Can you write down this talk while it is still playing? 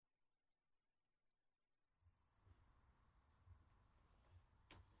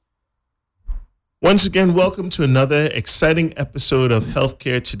Once again, welcome to another exciting episode of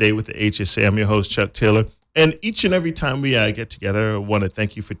Healthcare Today with the HSA. I'm your host, Chuck Taylor. And each and every time we get together, I want to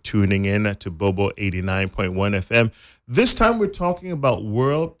thank you for tuning in to Bobo 89.1 FM. This time we're talking about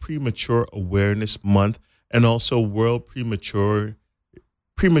World Premature Awareness Month and also World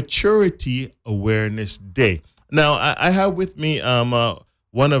Prematurity Awareness Day. Now, I have with me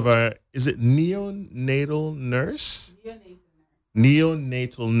one of our, is it neonatal nurse?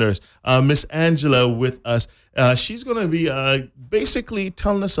 Neonatal nurse, Miss Angella with us. She's going to be basically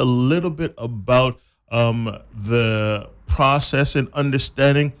telling us a little bit about the process and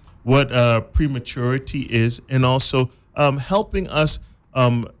understanding what prematurity is, and also helping us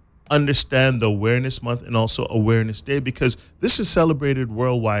understand the Awareness Month and also Awareness Day, because this is celebrated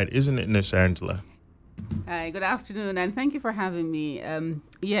worldwide, isn't it, Miss Angella? Hi, good afternoon, and thank you for having me.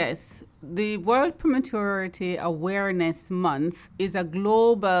 Yes, the World Prematurity Awareness Month is a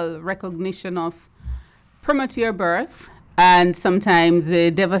global recognition of premature birth and sometimes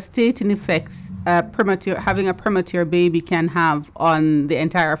the devastating effects having a premature baby can have on the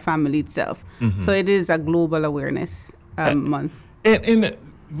entire family itself. Mm-hmm. So it is a global awareness month. And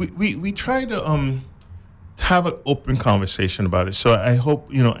we try to have an open conversation about it. So I hope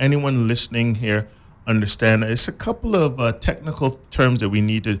anyone listening here understand it's a couple of technical terms that we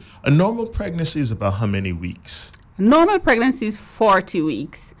need to. A normal pregnancy is about how many weeks? Normal pregnancy is 40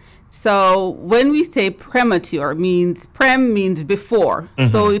 weeks. So when we say premature, prem means before. Mm-hmm.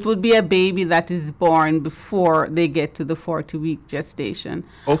 So it would be a baby that is born before they get to the 40-week gestation.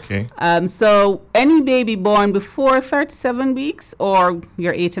 Okay. So any baby born before 37 weeks or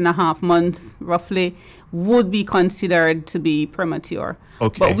your 8.5 months roughly would be considered to be premature.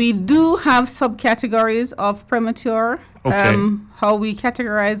 Okay. But we do have subcategories of premature, how we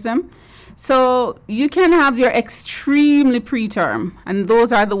categorize them. So you can have your extremely preterm, and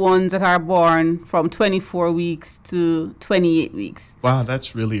those are the ones that are born from 24 weeks to 28 weeks. Wow,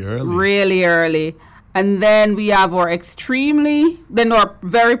 that's really early. Really early. And then we have our very preterm,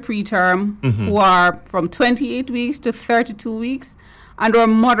 mm-hmm. who are from 28 weeks to 32 weeks, and our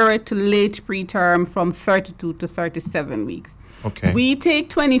moderate to late preterm from 32 to 37 weeks. Okay. We take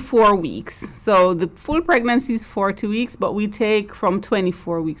 24 weeks. So the full pregnancy is 40 weeks, but we take from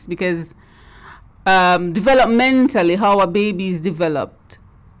 24 weeks because developmentally, how a baby is developed,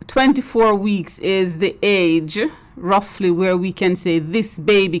 24 weeks is the age roughly where we can say this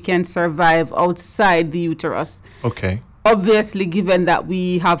baby can survive outside the uterus. Okay. Obviously, given that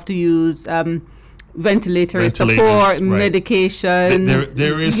we have to use ventilator support, right. Medications.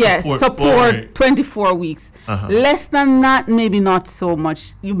 There is support 24 weeks. Uh-huh. Less than that, maybe not so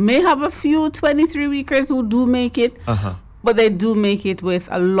much. You may have a few 23-weekers who do make it, but they do make it with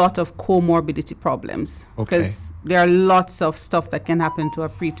a lot of comorbidity problems. Because there are lots of stuff that can happen to a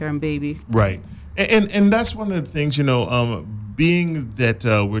preterm baby. Right. And that's one of the things, being that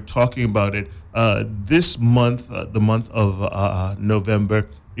we're talking about it, this month, the month of November,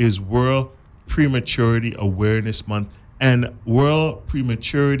 is World Prematurity Awareness Month, and World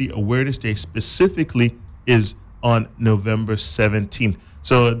Prematurity Awareness Day specifically is on November 17th.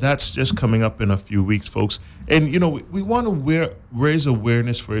 So that's just coming up in a few weeks, folks. And, we want to raise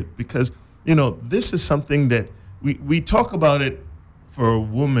awareness for it because, this is something that we talk about it for a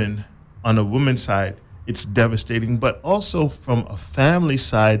woman. On a woman's side, it's devastating, but also from a family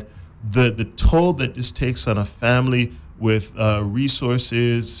side, the toll that this takes on a family with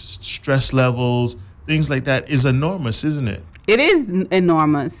resources, stress levels, things like that is enormous, isn't it? It is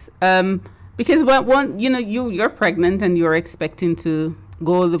enormous. Because you're pregnant and you're expecting to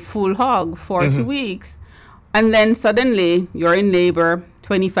go the full hog 40 mm-hmm. weeks. And then suddenly you're in labor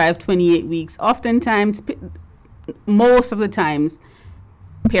 25, 28 weeks. Oftentimes, most of the times,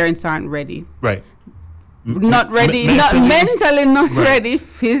 parents aren't ready. Right. Not ready, mentally not right. ready,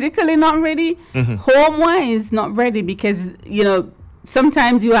 physically not ready, mm-hmm. home-wise not ready because,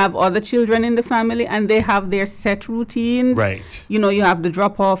 sometimes you have other children in the family and they have their set routines. Right. You have the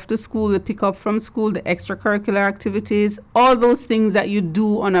drop off to school, the pick up from school, the extracurricular activities, all those things that you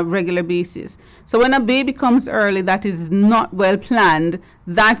do on a regular basis. So when a baby comes early that is not well planned,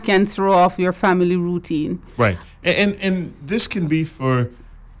 that can throw off your family routine. Right. And this can be for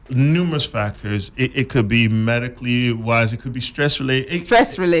numerous factors. It could be medically wise. It could be stress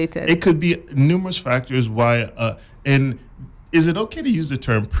related. It could be numerous factors why. And is it okay to use the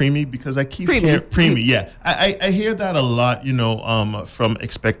term preemie? Because I keep hearing preemie. Yeah, I hear that a lot. From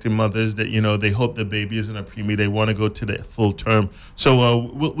expecting mothers that they hope the baby isn't a preemie. They want to go to the full term.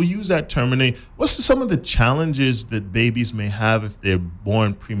 So we'll use that term. And what's some of the challenges that babies may have if they're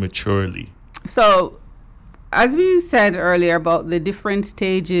born prematurely? So as we said earlier about the different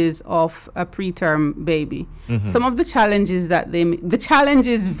stages of a preterm baby, some of the challenges the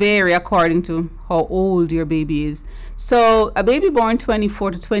challenges vary according to how old your baby is. So a baby born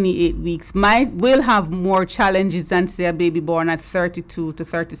 24 to 28 weeks will have more challenges than, say, a baby born at 32 to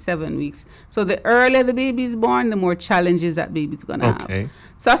 37 weeks. So the earlier the baby is born, the more challenges that baby's going to have.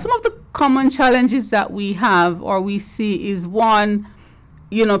 So some of the common challenges that we have or we see is one,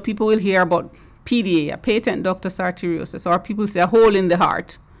 people will hear about PDA, a patent ductus arteriosus, or people say a hole in the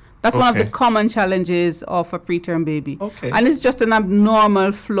heart. That's one of the common challenges of a preterm baby. And it's just an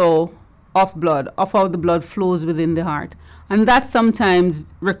abnormal flow of blood, of how the blood flows within the heart. And that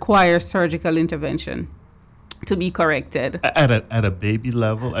sometimes requires surgical intervention to be corrected. At a baby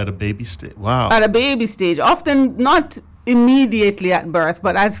level, at a baby stage? Wow. At a baby stage. Often not immediately at birth,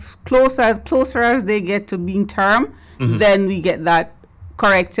 but as closer as they get to being term, then we get that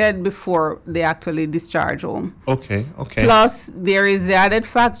corrected before they actually discharge home. Okay. Plus, there is the added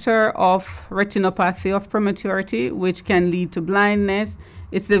factor of retinopathy of prematurity, which can lead to blindness.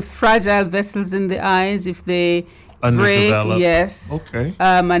 It's the fragile vessels in the eyes if they break. Yes.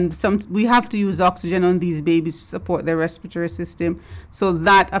 And we have to use oxygen on these babies to support their respiratory system. So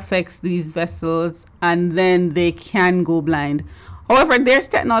that affects these vessels, and then they can go blind. However, there's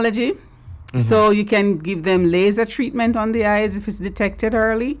technology. So you can give them laser treatment on the eyes if it's detected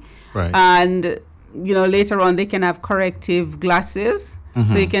early. And, later on they can have corrective glasses.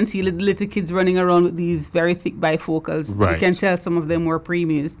 So you can see little kids running around with these very thick bifocals. You can tell some of them were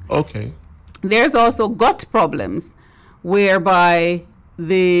preemies. There's also gut problems whereby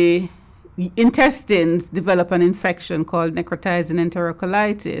the intestines develop an infection called necrotizing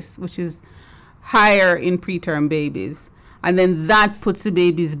enterocolitis, which is higher in preterm babies. And then that puts the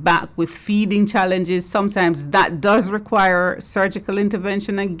babies back with feeding challenges. Sometimes that does require surgical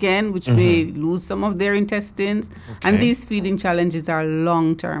intervention again, which may lose some of their intestines. And these feeding challenges are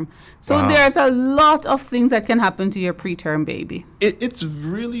long-term. So there's a lot of things that can happen to your preterm baby. It's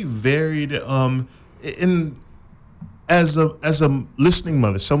really varied. As a listening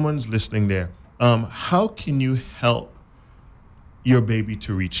mother, someone's listening there, how can you help your baby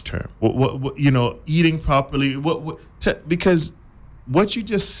to reach term? What eating properly? Because what you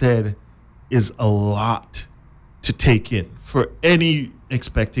just said is a lot to take in for any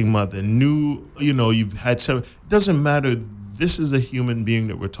expecting mother. You've had several. It doesn't matter. This is a human being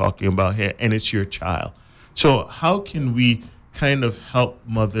that we're talking about here, and it's your child. So how can we kind of help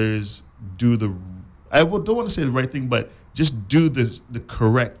mothers do don't want to say the right thing, but just do the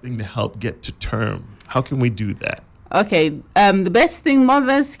correct thing to help get to term? How can we do that? Okay, the best thing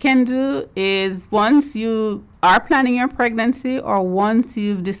mothers can do is once you are planning your pregnancy or once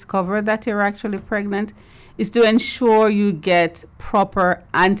you've discovered that you're actually pregnant, is to ensure you get proper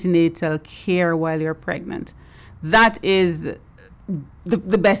antenatal care while you're pregnant. That is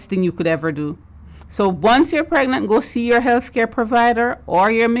the best thing you could ever do. So once you're pregnant, go see your healthcare provider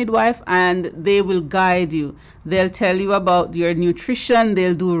or your midwife, and they will guide you. They'll tell you about your nutrition.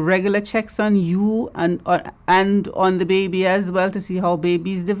 They'll do regular checks on you and on the baby as well to see how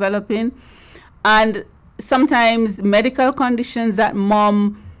baby is developing. And sometimes medical conditions that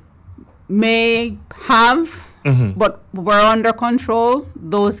mom may have, but were under control,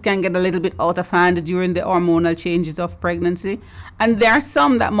 those can get a little bit out of hand during the hormonal changes of pregnancy. And there are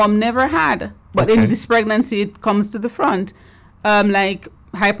some that mom never had, but in this pregnancy it comes to the front, like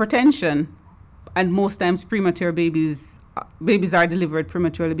hypertension. And most times premature babies are delivered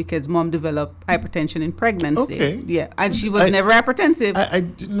prematurely because mom developed hypertension in pregnancy. Yeah, and she was never hypertensive. I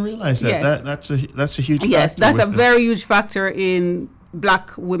didn't realize that. Yes. That's a huge factor. Yes, that's a very huge factor in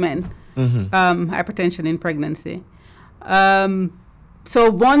black women. Hypertension in pregnancy.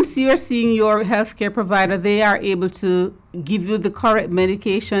 So once you're seeing your healthcare provider, they are able to give you the correct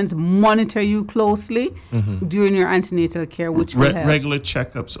medications, monitor you closely during your antenatal care, which will help. Regular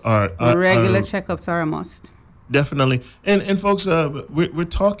checkups are a must. Definitely. And folks, we're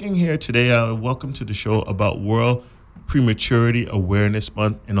talking here today, welcome to the show, about World Prematurity Awareness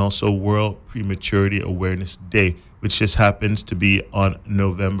Month and also World Prematurity Awareness Day, which just happens to be on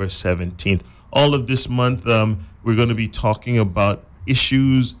November 17th. All of this month, we're going to be talking about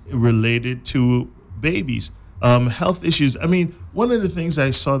issues related to babies, health issues. I mean, one of the things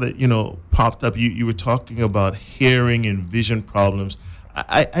I saw that, popped up, you were talking about hearing and vision problems.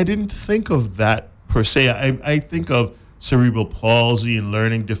 I didn't think of that per se. I think of cerebral palsy and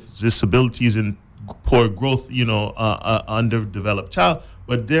learning disabilities and poor growth, underdeveloped child.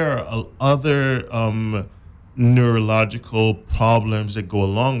 But there are other neurological problems that go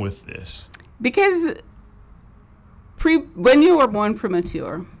along with this. Because when you were born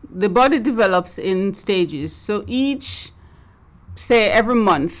premature, the body develops in stages. So every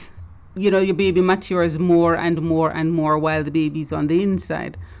month, your baby matures more and more and more while the baby's on the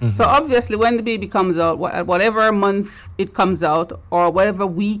inside. So obviously when the baby comes out, whatever month it comes out or whatever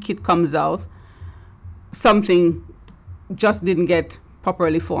week it comes out, something just didn't get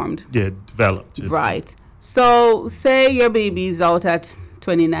properly formed. Yeah, developed. Right. So say your baby is out at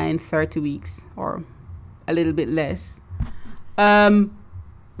 29, 30 weeks or a little bit less. The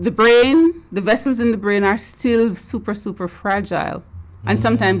vessels in the brain are still super, super fragile. And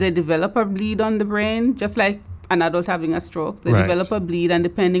sometimes they develop a bleed on the brain, just like an adult having a stroke. They develop a bleed, and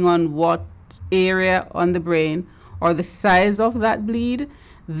depending on what area on the brain or the size of that bleed,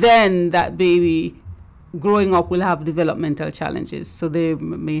 then that baby growing up will have developmental challenges. So they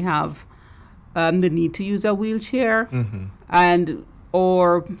may have the need to use a wheelchair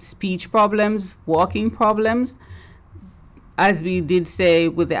or speech problems, walking problems, as we did say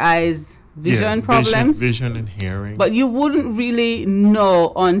with the eyes, vision problems. Vision and hearing. But you wouldn't really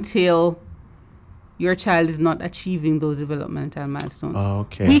know until your child is not achieving those developmental milestones.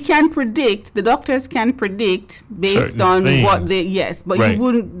 Okay. We can predict, the doctors can predict based certain on things. what you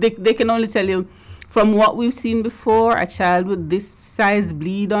wouldn't, they can only tell you from what we've seen before, a child with this size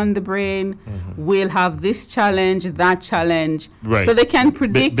bleed on the brain will have this challenge, that challenge. Right. So they can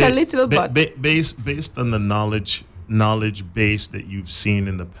predict a little, but based on the knowledge base that you've seen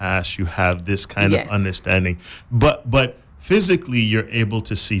in the past, you have this kind of understanding. But physically, you're able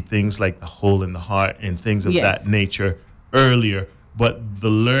to see things like the hole in the heart and things of that nature earlier. But the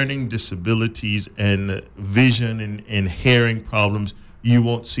learning disabilities and vision and hearing problems, you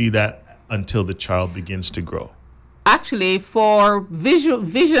won't see that until the child begins to grow. Actually, for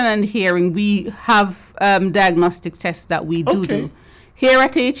vision and hearing, we have diagnostic tests that we do. Here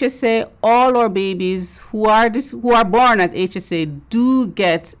at HSA, all our babies who are born at HSA do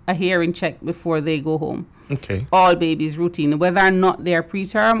get a hearing check before they go home. Okay. All babies routinely, whether or not they're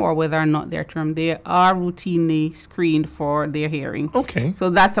preterm or whether or not they're term, they are routinely screened for their hearing. Okay. So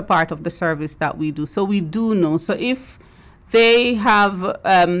that's a part of the service that we do. So we do know. So if they have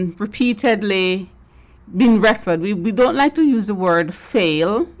repeatedly been referred, we don't like to use the word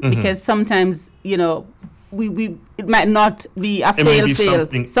fail because sometimes, it might not be a fail,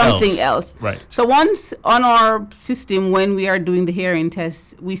 something else. Right. So once on our system, when we are doing the hearing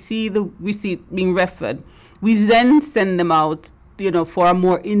tests, we see it being referred. We then send them out, for a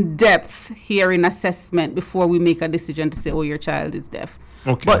more in-depth hearing assessment before we make a decision to say, oh, your child is deaf.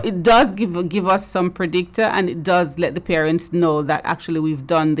 Okay. But it does give us some predictor, and it does let the parents know that actually we've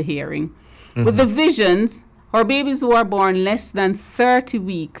done the hearing. With the visions, our babies who are born less than 30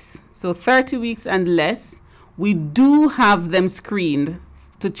 weeks, so 30 weeks and less, we do have them screened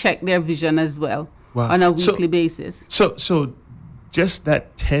to check their vision as well on a weekly basis. So just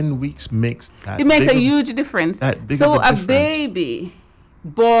that 10 weeks makes that it makes a huge difference. So a baby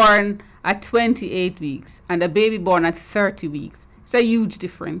born at 28 weeks and a baby born at 30 weeks, it's a huge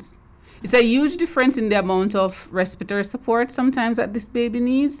difference. It's a huge difference in the amount of respiratory support sometimes that this baby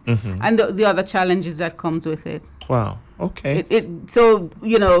needs and the other challenges that comes with it. Wow. Okay. So,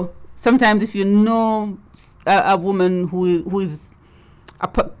 sometimes if you know a woman who is a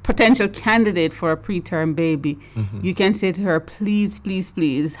potential candidate for a preterm baby, you can say to her, please, please,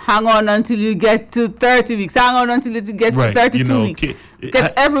 please, hang on until you get to 30 weeks. Hang on until you get to 32 weeks. Because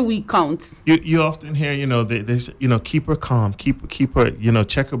every week counts. You often hear, they say, keep her calm, keep her,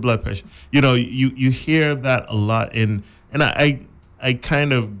 check her blood pressure. You hear that a lot. And I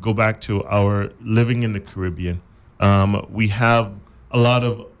kind of go back to our living in the Caribbean. We have a lot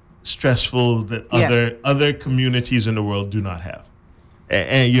of stressful that other communities in the world do not have.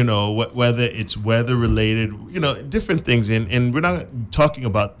 And whether it's weather related, different things, and we're not talking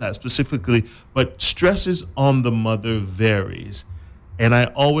about that specifically, but stresses on the mother varies. And I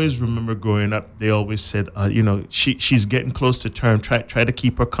always remember growing up, they always said, she's getting close to term. Try to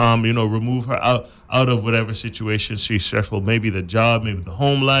keep her calm. Remove her out of whatever situation she's stressful. Maybe the job, maybe the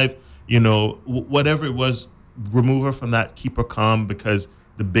home life. Whatever it was, remove her from that. Keep her calm because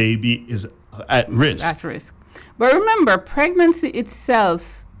the baby is at risk. At risk. But remember, pregnancy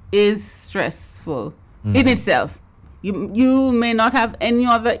itself is stressful in itself. You may not have any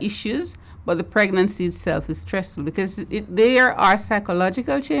other issues, but the pregnancy itself is stressful because there are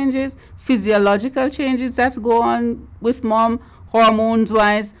psychological changes, physiological changes that go on with mom,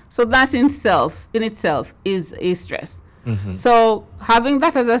 hormones-wise. So that in itself is a stress. So having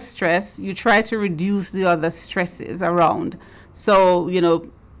that as a stress, you try to reduce the other stresses around. So,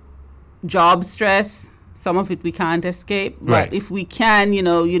 job stress, some of it we can't escape, but Right. if we can, you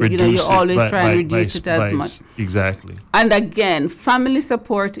Reduce it always by- try and by- reduce it as by- much. Exactly. And again, family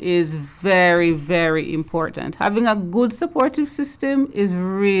support is very, very important. Having a good supportive system is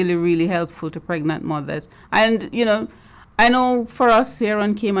really, really helpful to pregnant mothers. And, I know for us here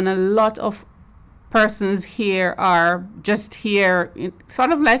on Cayman, a lot of persons here are just here,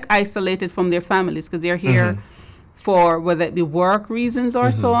 sort of like isolated from their families because they're here for whether it be work reasons or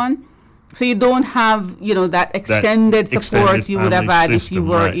so on. So you don't have, that extended support you would have family had if system, you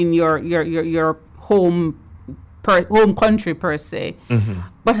were right. in your home country per se.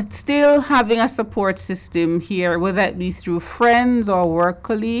 But still having a support system here, whether it be through friends or work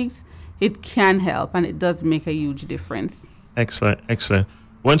colleagues, it can help and it does make a huge difference. Excellent.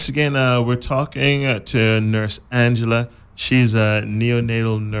 Once again, we're talking to Nurse Angela. She's a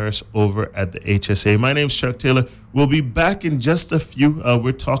neonatal nurse over at the HSA. My name's Chuck Taylor. We'll be back in just a few.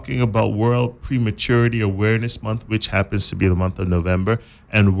 We're talking about World Prematurity Awareness Month, which happens to be the month of November,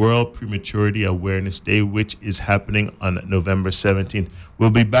 and World Prematurity Awareness Day, which is happening on November 17th. We'll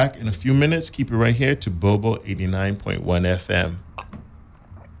be back in a few minutes. Keep it right here to Bobo 89.1 FM.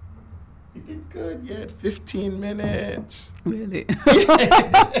 You did good. You had 15 minutes. Really?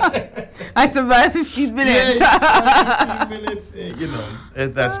 I survived 15 minutes. Yeah, 15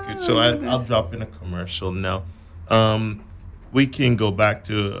 minutes. That's good. So I'll drop in a commercial now. We can go back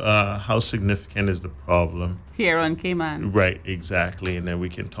to how significant is the problem. Here on Cayman. Right, exactly. And then we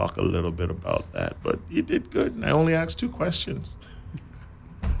can talk a little bit about that. But you did good. And I only asked 2 questions.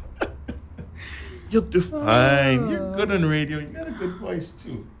 You'll do fine. You're good on radio. You got a good voice,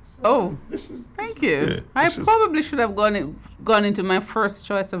 too. Thank you. Good. I probably should have gone into my first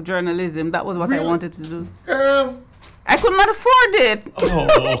choice of journalism. That was what I wanted to do. Girl. I could not afford it.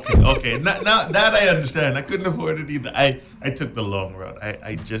 Oh, okay. Now that I understand. I couldn't afford it either. I took the long route.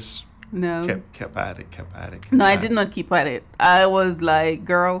 I just kept at it. No, I did not keep at it. I was like,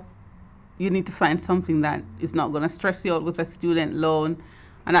 girl, you need to find something that is not going to stress you out with a student loan.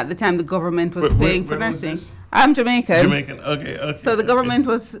 And at the time, the government was paying for nursing. I'm Jamaican. Okay. So the government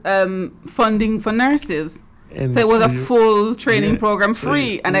was funding for nurses. And so it was a full training program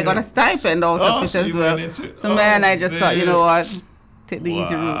free, and I got a stipend out of it as well. So man, I just thought, you know what, take the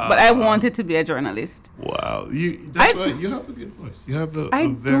easy route. But I wanted to be a journalist. Wow, that's why you have a good voice. You have I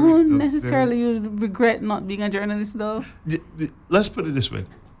don't necessarily regret not being a journalist, though. Let's put it this way: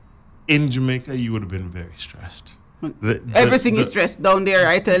 in Jamaica, you would have been very stressed. Everything is stressed down there,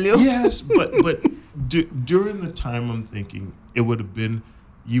 I tell you. Yes, but during the time, I'm thinking it would have been.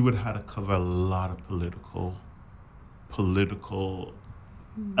 You would have had to cover a lot of political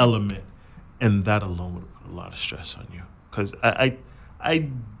element, and that alone would have put a lot of stress on you. Because I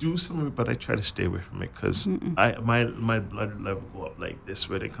do some of it, but I try to stay away from it because my blood level go up like this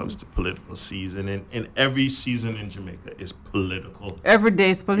when it comes to political season, and every season in Jamaica is political. Every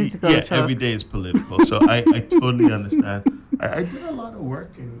day is political. Yeah, every day is political. So I totally understand. I did a lot of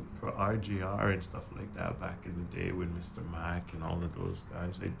work for RGR and stuff like that back in the day with Mr. Mack and all of those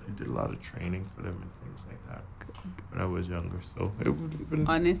guys. I did a lot of training for them and things like that when I was younger. So it would have been...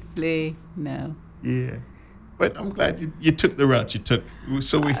 Honestly, no. Yeah. But I'm glad you took the route you took.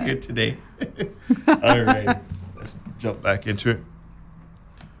 So we're here today. All right. Let's jump back into it.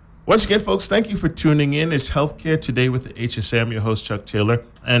 Once again, folks, thank you for tuning in. It's Healthcare Today with the HSA. I'm your host, Chuck Taylor.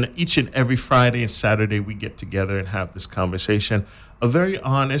 And each and every Friday and Saturday, we get together and have this conversation, a very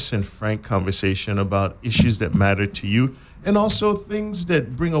honest and frank conversation about issues that matter to you and also things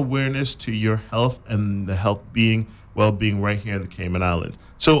that bring awareness to your health and the well-being right here in the Cayman Islands.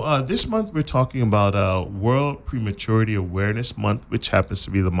 So this month, we're talking about World Prematurity Awareness Month, which happens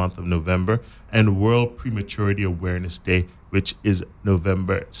to be the month of November, and World Prematurity Awareness Day, which is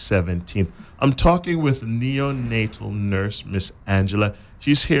November 17th. I'm talking with neonatal nurse, Miss Angela.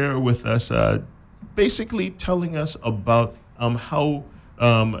 She's here with us, basically telling us about how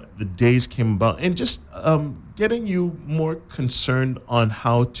the days came about and just getting you more concerned on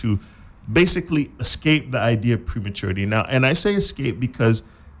how to basically escape the idea of prematurity. Now, and I say escape because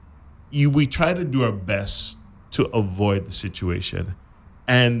we try to do our best to avoid the situation.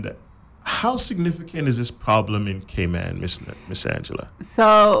 And how significant is this problem in Cayman, Miss Angela?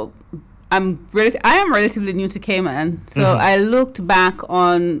 So I am relatively new to Cayman. So I looked back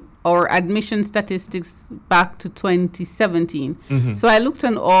on our admission statistics back to 2017. So I looked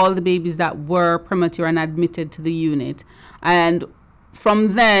on all the babies that were premature and admitted to the unit. And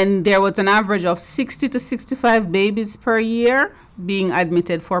from then, there was an average of 60 to 65 babies per year being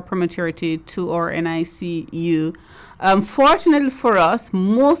admitted for prematurity to our NICU. Fortunately for us,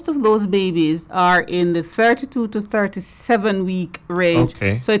 most of those babies are in the 32 to 37 week range.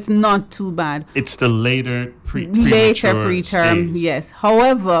 Okay. So it's not too bad. It's the later Later preterm, stage. yes.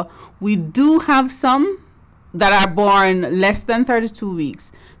 However, we do have some that are born less than 32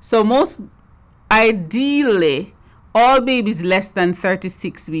 weeks. So ideally, all babies less than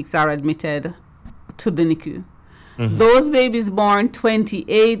 36 weeks are admitted to the NICU. Mm-hmm. Those babies born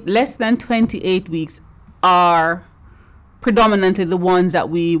less than 28 weeks are predominantly the ones that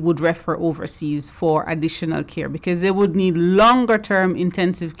we would refer overseas for additional care, because they would need longer term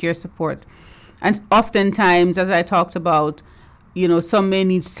intensive care support. And oftentimes, as I talked about, some may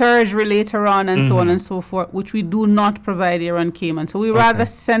need surgery later on and so on and so forth, which we do not provide here on Cayman. So we rather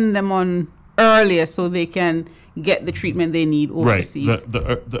send them on earlier so they can get the treatment they need overseas. Right.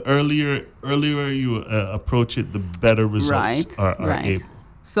 The earlier you approach it, the better results are able.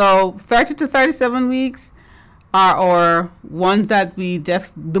 So 30 to 37 weeks are our ones that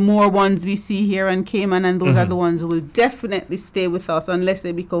the more ones we see here in Cayman, and those are the ones who will definitely stay with us unless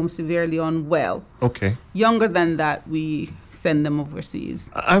they become severely unwell. Okay. Younger than that, we send them overseas.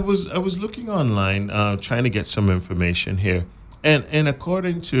 I was looking online, trying to get some information here, and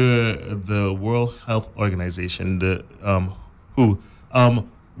according to the World Health Organization, WHO,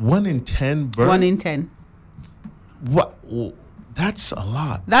 1 in 10 births. 1 in 10. What? That's a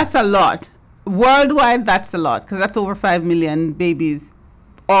lot. That's a lot. Worldwide, that's a lot, because that's over 5 million babies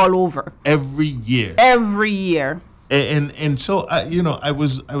all over. Every year. And so, I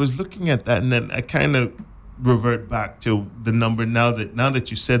was looking at that, and then I kind of revert back to the number now that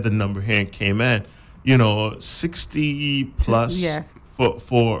you said the number here in Cayman, 60 plus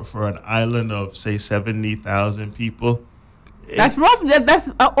for an island of, say, 70,000 people. That's rough. That's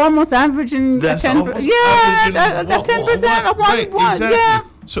almost averaging. That's 10%. almost averaging. 10% of one. Exactly. Yeah.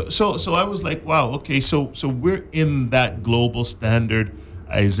 So I was like, wow, okay, so we're in that global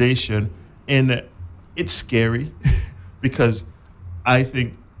standardization, and it's scary because I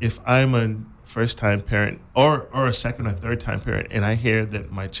think if I'm a first-time parent or a second or third-time parent, and I hear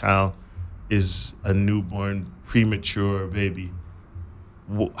that my child is a newborn premature baby,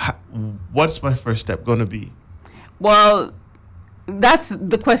 what's my first step going to be? Well, that's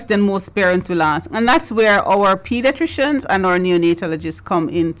the question most parents will ask. And that's where our pediatricians and our neonatologists come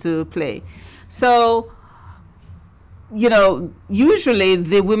into play. So, usually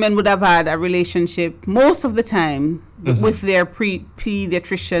the women would have had a relationship most of the time with their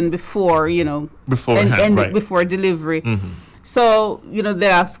pediatrician before, before delivery. Mm-hmm. So, they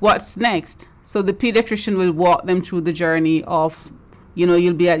ask, what's next? So the pediatrician will walk them through the journey of,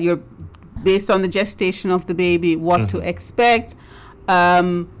 you'll be based on the gestation of the baby, what to expect.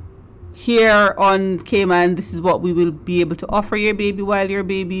 Here on Cayman, this is what we will be able to offer your baby while your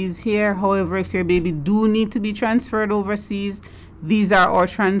baby is here. However, if your baby do need to be transferred overseas, these are our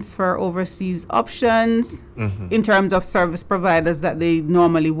transfer overseas options in terms of service providers that they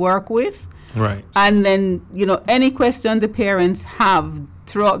normally work with. Right. And then, any question the parents have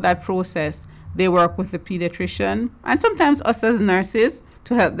throughout that process, they work with the pediatrician and sometimes us as nurses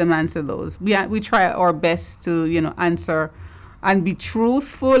to help them answer those. We try our best to, answer and be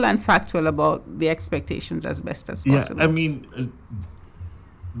truthful and factual about the expectations as best as possible. Yeah, I mean,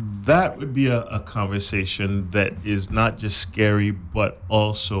 that would be a conversation that is not just scary, but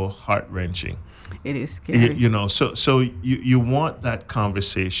also heart-wrenching. It is scary. So you want that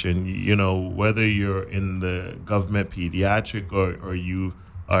conversation, whether you're in the government pediatric or you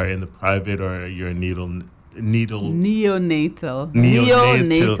are in the private or you're neonatal.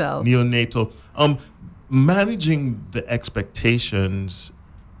 Managing the expectations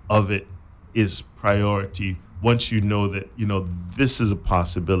of it is priority once you know that, this is a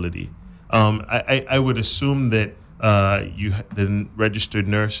possibility. I would assume that you the registered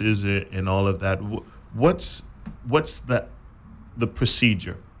nurses and all of that. What's the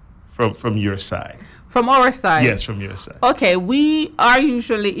procedure from your side? From our side? Yes, from your side. Okay, we are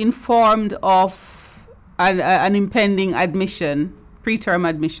usually informed of an impending admission, preterm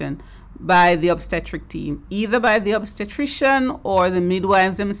admission, by the obstetric team, either by the obstetrician or the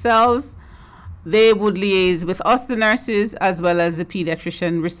midwives themselves. They would liaise with us, the nurses, as well as the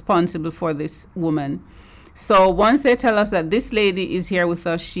pediatrician responsible for this woman. So once they tell us that this lady is here with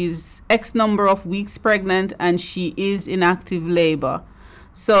us, she's X number of weeks pregnant and she is in active labor.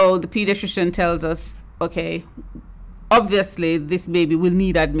 So the pediatrician tells us, okay, obviously this baby will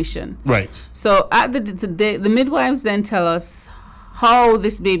need admission. Right. So at the midwives then tell us how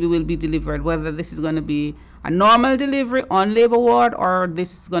this baby will be delivered, whether this is going to be a normal delivery on labor ward or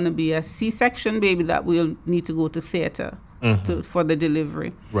this is going to be a C-section baby that will need to go to theater for the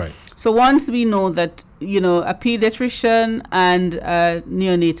delivery. Right. So once we know that, a pediatrician and a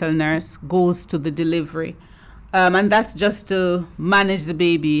neonatal nurse goes to the delivery, and that's just to manage the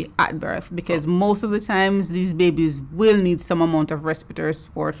baby at birth, because most of the times these babies will need some amount of respiratory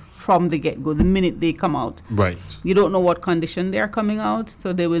support from the get-go, the minute they come out. Right. You don't know what condition they're coming out,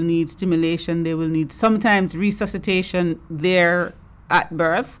 so they will need stimulation. They will need sometimes resuscitation there at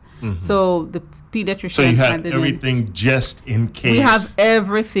birth. So the pediatrician. So you have everything just in case. We have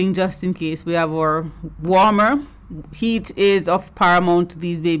everything just in case. We have our warmer. Heat is of paramount to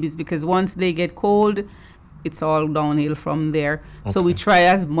these babies, because once they get cold, it's all downhill from there. Okay. So we try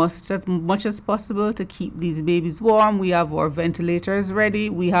as much as possible to keep these babies warm. We have our ventilators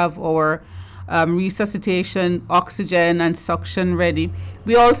ready. We have our resuscitation, oxygen, and suction ready.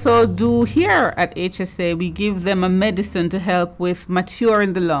 We also do here at HSA, we give them a medicine to help with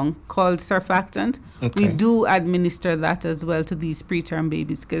maturing the lung called surfactant. Okay. We do administer that as well to these preterm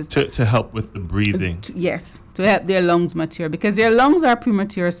babies, because to help with the breathing. Yes, to help their lungs mature, because their lungs are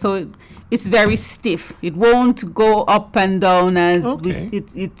premature, so it's very stiff. It won't go up and down as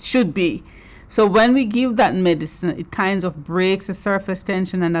it should be. So when we give that medicine, it kind of breaks the surface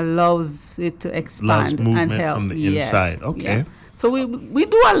tension and allows it to expand and help from the inside. Okay. Yeah. So we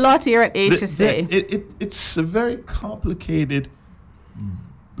do a lot here at HSA. It's a very complicated,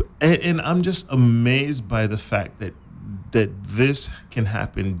 and I'm just amazed by the fact that this can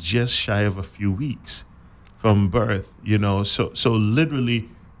happen just shy of a few weeks from birth. So literally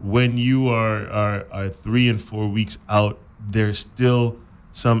when you are 3 and 4 weeks out, there's still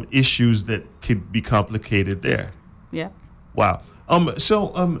some issues that could be complicated there. Yeah. Wow. Over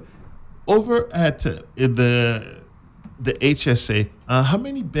at the HSA, how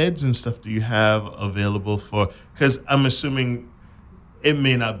many beds and stuff do you have available for? Because I'm assuming it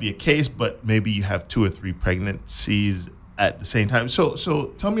may not be a case, but maybe you have 2 or 3 pregnancies at the same time. So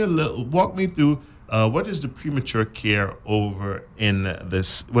tell me walk me through what is the premature care over in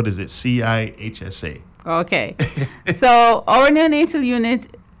this, what is it, CIHSA? Okay. So our neonatal unit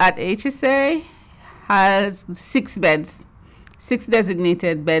at HSA has 6 beds, 6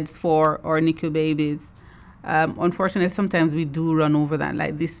 designated beds for our NICU babies. Unfortunately, sometimes we do run over that.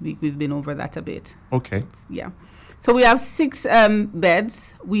 Like this week, we've been over that a bit. Okay. Yeah. So we have 6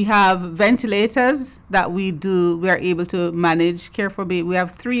 beds. We have ventilators that we are able to manage care for baby. We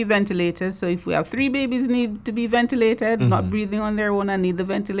have 3 ventilators. So if we have 3 babies need to be ventilated, not breathing on their own and need the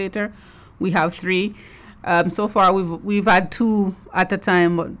ventilator, we have 3. So far, we've had 2 at a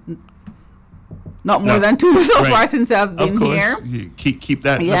time, but not more than 2 so far since I've been here. Of course, keep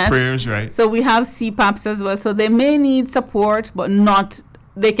that in the prayers, right? So we have CPAPs as well. So they may need support, but not.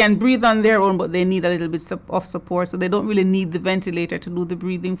 They can breathe on their own, but they need a little bit of support. So they don't really need the ventilator to do the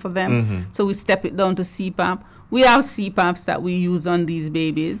breathing for them. So we step it down to CPAP. We have CPAPs that we use on these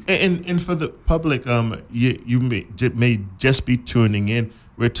babies. And for the public, you may just be tuning in.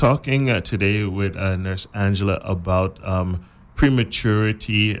 We're talking today with Nurse Angella about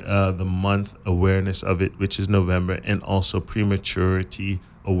Prematurity, the month awareness of it, which is November, and also Prematurity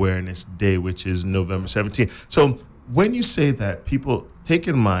Awareness Day, which is November 17th. So when you say that, people take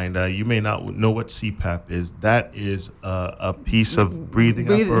in mind, you may not know what CPAP is. That is a piece of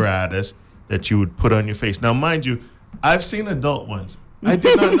breathing apparatus that you would put on your face. Now, mind you, I've seen adult ones. I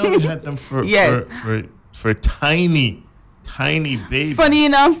did not know they had them for tiny babies. Funny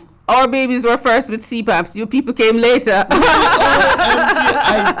enough, our babies were first with CPAPs. You people came later.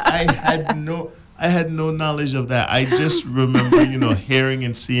 I had no knowledge of that. I just remember, hearing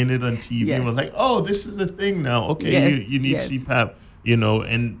and seeing it on TV and was like, oh, this is a thing now. Okay, you need CPAP,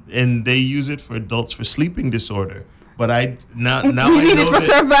 and they use it for adults for sleeping disorder. But now I know for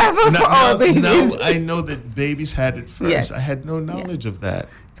survival for our babies. Now I know that babies had it first. Yes. I had no knowledge of that.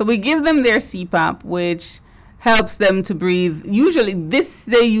 So we give them their CPAP, which helps them to breathe. Usually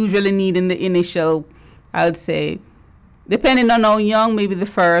they need in the initial, I would say, depending on how young, maybe the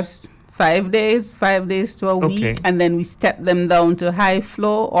first 5 days to a week, and then we step them down to high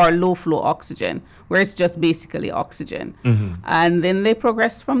flow or low flow oxygen, where it's just basically oxygen. And then they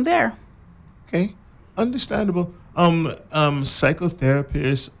progress from there. Okay, understandable.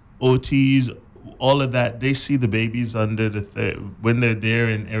 Psychotherapists, OTs, all of that, they see the babies under when they're there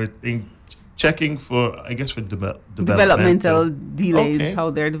and everything, checking for, I guess, for developmental delays, how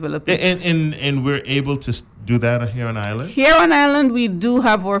they're developing. And we're able to do that here on Island? Here on Island, we do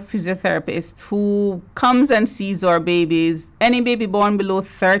have our physiotherapist who comes and sees our babies. Any baby born below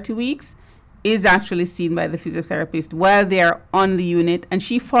 30 weeks is actually seen by the physiotherapist while they're on the unit, and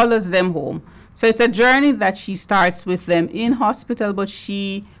she follows them home. So it's a journey that she starts with them in hospital, but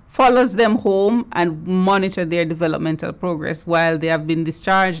she follows them home and monitor their developmental progress while they have been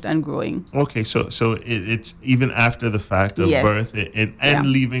discharged and growing. Okay, so it's even after the fact of Yes. birth and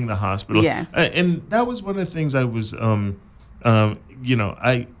leaving the hospital. Yes. And that was one of the things I was, I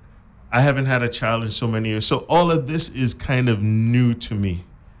haven't had a child in so many years, so all of this is kind of new to me.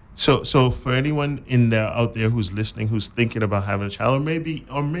 So for anyone out there who's listening, who's thinking about having a child,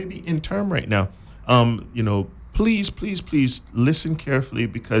 or maybe in term right now, please listen carefully,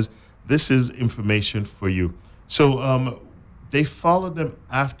 because this is information for you. So they follow them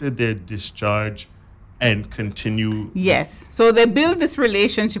after their discharge and continue. Yes. So they build this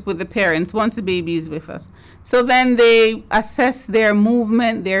relationship with the parents once the baby is with us. So then they assess their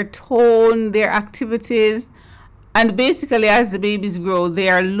movement, their tone, their activities. And basically, as the babies grow, they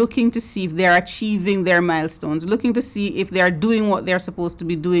are looking to see if they're achieving their milestones, looking to see if they're doing what they're supposed to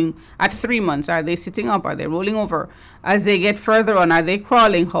be doing at 3 months. Are they sitting up? Are they rolling over? As they get further on, are they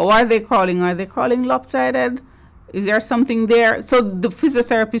crawling? How are they crawling? Are they crawling lopsided? Is there something there? So the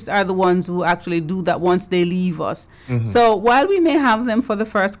physiotherapists are the ones who actually do that once they leave us. Mm-hmm. So while we may have them for the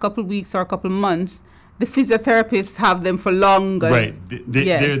first couple of weeks or a couple of months, the physiotherapists have them for longer. Right.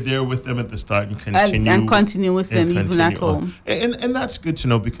 They're there with them at the start and continue. And continue with them even at home. And that's good to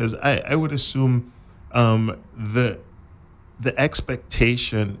know, because I would assume the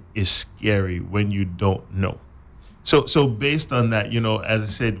expectation is scary when you don't know. So based on that, as I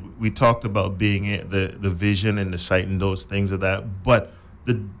said, we talked about being the vision and the sight and those things of that, but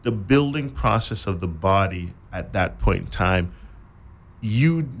the building process of the body at that point in time,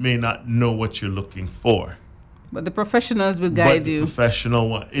 you may not know what you're looking for, but the professionals will guide you. Professional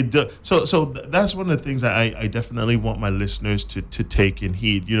one, it does. So that's one of the things I definitely want my listeners to take in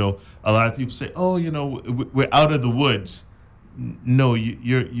heed. A lot of people say, "Oh, we're out of the woods." No,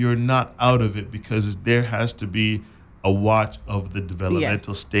 you're not out of it, because there has to be a watch of the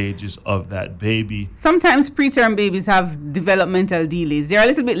developmental stages of that baby. Sometimes preterm babies have developmental delays. They're a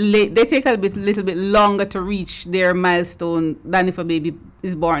little bit late. They take a little bit longer to reach their milestone than if a baby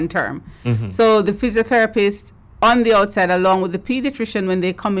is born term. Mm-hmm. So the physiotherapist on the outside, along with the pediatrician, when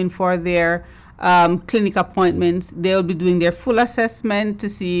they come in for their clinic appointments, they'll be doing their full assessment to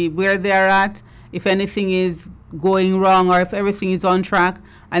see where they're at, if anything is going wrong or if everything is on track,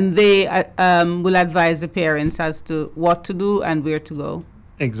 and they will advise the parents as to what to do and where to go.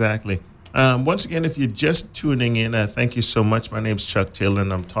 Exactly. Once again, if you're just tuning in, thank you so much. My name's Chuck Taylor,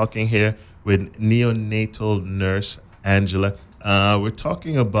 and I'm talking here with neonatal nurse Angella. We're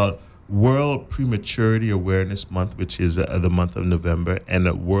talking about World Prematurity Awareness Month, which is the month of November, and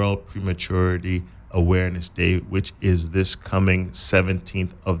World Prematurity Awareness Day, which is this coming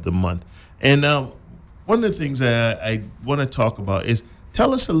 17th of the month. And one of the things I want to talk about is,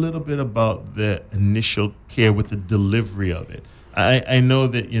 tell us a little bit about the initial care with the delivery of it. I know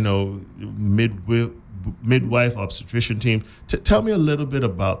that, midwife, obstetrician team. Tell me a little bit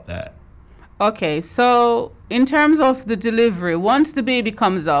about that. Okay, so in terms of the delivery, once the baby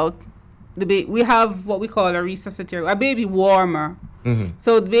comes out, we have what we call a resuscitator, a baby warmer. Mm-hmm.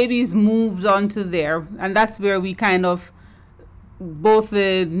 So the baby is moved onto there, and that's where we kind of, both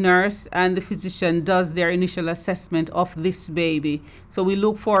the nurse and the physician does their initial assessment of this baby. So we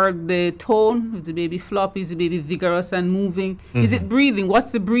look for the tone. Is the baby floppy? Is the baby vigorous and moving? Mm-hmm. Is it breathing?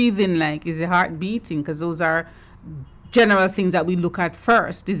 What's the breathing like? Is the heart beating? Because those are general things that we look at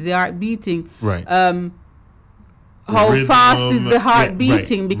first. Is the heart beating? Right. How rhythm, fast is the heart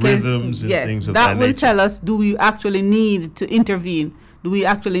beating? Right. Because rhythms and yes, things of that will nature. tell us, do we actually need to intervene? Do we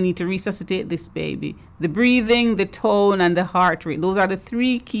actually need to resuscitate this baby? The breathing, the tone, and the heart rate. Those are the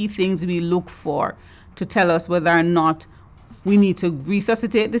 3 key things we look for to tell us whether or not we need to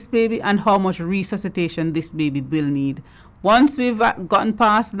resuscitate this baby and how much resuscitation this baby will need. Once we've gotten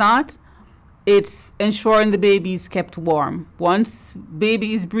past that, it's ensuring the baby is kept warm. Once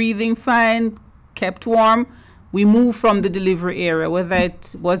baby is breathing fine, kept warm, we move from the delivery area, whether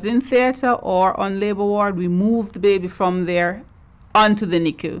it was in theater or on labor ward, we move the baby from there onto the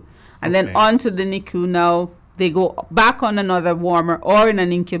NICU. And then onto the NICU now, they go back on another warmer or in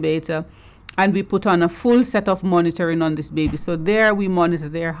an incubator, and we put on a full set of monitoring on this baby. So there we monitor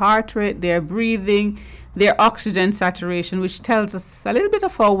their heart rate, their breathing, their oxygen saturation, which tells us a little bit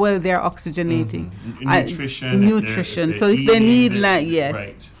of how well they're oxygenating. Mm-hmm. Nutrition. So if they need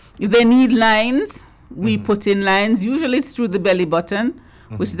right. If they need lines, we put in lines. Usually it's through the belly button,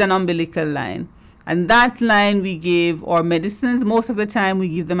 which is an umbilical line. And that line we give our medicines. Most of the time we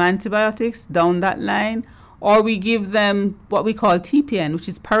give them antibiotics down that line, or we give them what we call TPN, which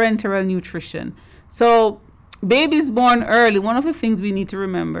is parenteral nutrition. So babies born early, one of the things we need to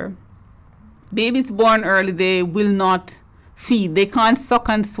remember, babies born early, they will not feed. They can't suck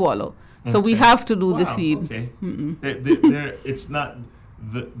and swallow. So we have to do the feed. Okay. It's not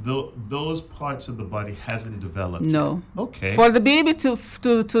those parts of the body hasn't developed. No. Yet. Okay. For the baby to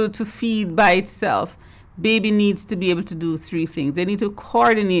feed by itself, baby needs to be able to do 3 things. They need to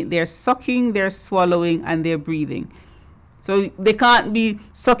coordinate their sucking, their swallowing, and their breathing. So they can't be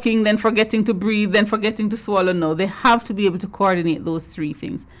sucking, then forgetting to breathe, then forgetting to swallow. No, they have to be able to coordinate those 3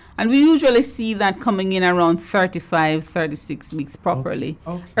 things. And we usually see that coming in around 35, 36 weeks properly.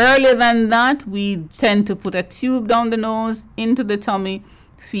 Okay. Earlier than that, we tend to put a tube down the nose, into the tummy,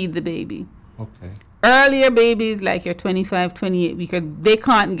 feed the baby. Okay. Earlier babies, like your 25, 28 weeker, they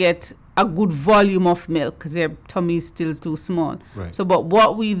can't get a good volume of milk because their tummy is still too small. Right. So, but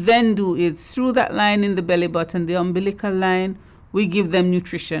what we then do is through that line in the belly button, the umbilical line, we give them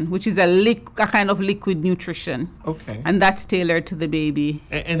nutrition, which is a kind of liquid nutrition. Okay. And that's tailored to the baby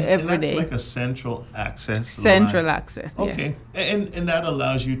every and that's day. like a central access Central line. access, Okay. yes. And that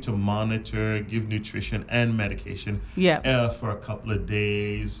allows you to monitor, give nutrition and medication for a couple of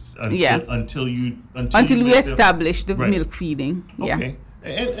days until we establish the milk feeding. Okay.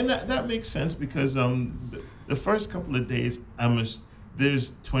 And that makes sense because the first couple of days,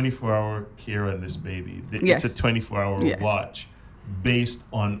 there's 24-hour care on this baby. It's a 24-hour watch based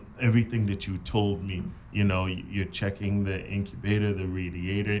on everything that you told me. You know, you're checking the incubator, the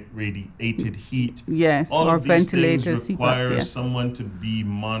radiated heat. Yes, all or of these ventilators, things require CPAPs, someone to be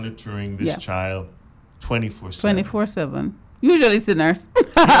monitoring this child 24/7. 24/7. Usually it's a nurse.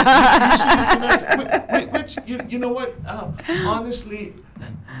 Which you know what? Honestly,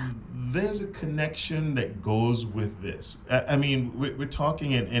 there's a connection that goes with this. I mean, we're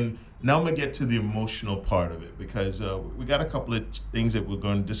talking, and now I'm going to get to the emotional part of it because we got a couple of things that we're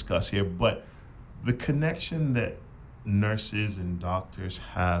going to discuss here. But the connection that nurses and doctors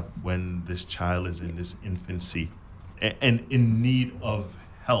have when this child is in this infancy and in need of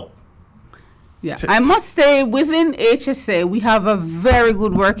help. Yeah, I must say within HSA, we have a very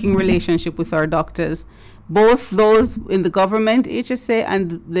good working relationship with our doctors, both those in the government HSA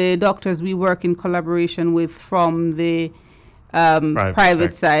and the doctors we work in collaboration with from the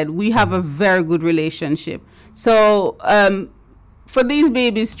private side. We have a very good relationship. So for these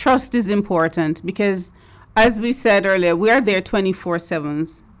babies, trust is important because, as we said earlier, we are there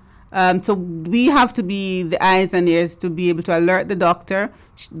 24/7. So we have to be the eyes and ears to be able to alert the doctor.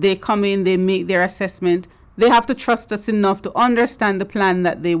 They come in, they make their assessment. They have to trust us enough to understand the plan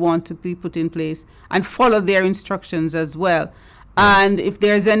that they want to be put in place and follow their instructions as well. And if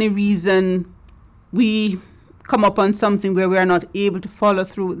there's any reason we come upon something where we are not able to follow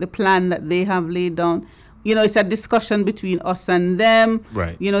through with the plan that they have laid down, you know, it's a discussion between us and them.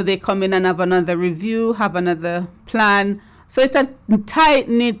 Right. You know, they come in and have another review, have another plan. So it's a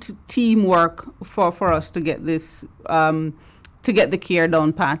tight-knit teamwork for us to get this, to get the care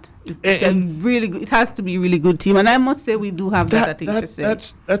down pat. It has to be a really good team. And I must say we do have that at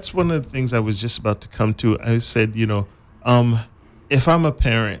HSA. That's one of the things I was just about to come to. I said, you know, if I'm a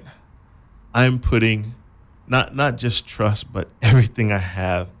parent, I'm putting not just trust, but everything I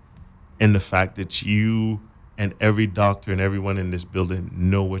have in the fact that you and every doctor and everyone in this building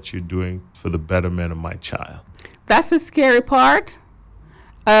know what you're doing for the betterment of my child. That's the scary part.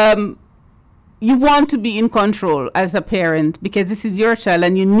 You want to be in control as a parent because this is your child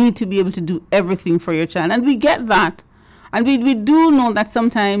and you need to be able to do everything for your child. And we get that. And we do know that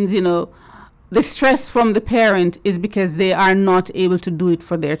sometimes, you know, the stress from the parent is because they are not able to do it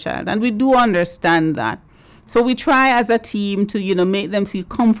for their child. And we do understand that. So we try as a team to, you know, make them feel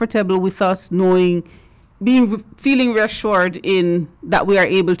comfortable with us, feeling reassured in that we are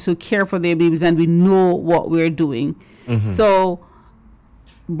able to care for their babies and we know what we're doing. Mm-hmm. So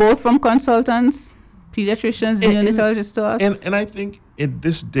both from consultants, pediatricians, neonatologists to us. And I think in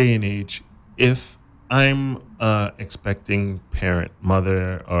this day and age, if I'm expecting parent,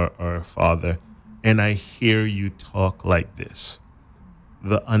 mother or father, and I hear you talk like this,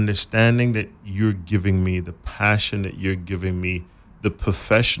 the understanding that you're giving me, the passion that you're giving me, the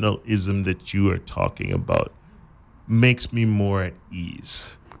professionalism that you are talking about makes me more at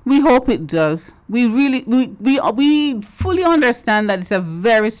ease. We hope it does. We fully understand that it's a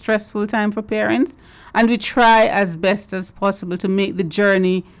very stressful time for parents, and we try as best as possible to make the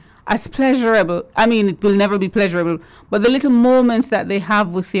journey as pleasurable. I mean, it will never be pleasurable, but the little moments that they have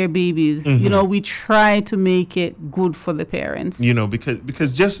with their babies, mm-hmm. you know, we try to make it good for the parents. You know,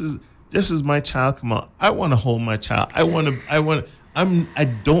 because just as my child come out, I want to hold my child. I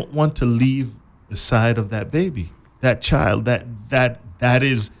don't want to leave the side of that baby, that child. That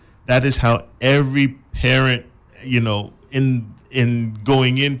is how every parent, you know, in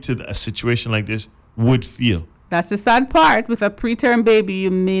going into a situation like this would feel. That's the sad part. With a preterm baby, you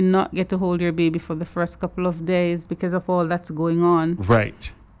may not get to hold your baby for the first couple of days because of all that's going on.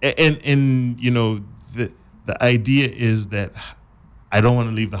 Right. And you know, the idea is that I don't want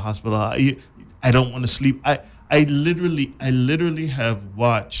to leave the hospital. I don't want to sleep. I literally have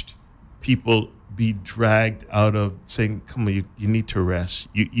watched people be dragged out of saying, come on, you need to rest.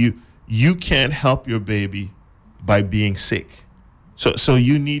 You can't help your baby by being sick. So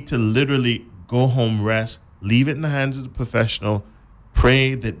you need to literally go home, rest, leave it in the hands of the professional,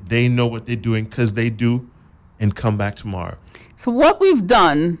 pray that they know what they're doing, because they do, and come back tomorrow. So what we've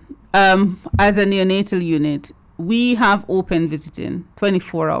done as a neonatal unit, we have open visiting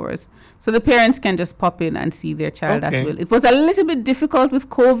 24 hours. So the parents can just pop in and see their child at will. It was a little bit difficult with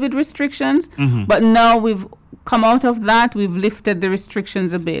COVID restrictions, but now we've come out of that. We've lifted the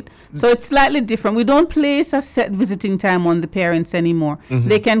restrictions a bit. So it's slightly different. We don't place a set visiting time on the parents anymore.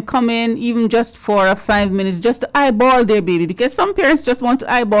 They can come in even just for 5 minutes just to eyeball their baby, because some parents just want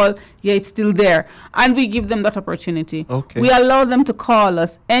to eyeball, it's still there. And we give them that opportunity. We allow them to call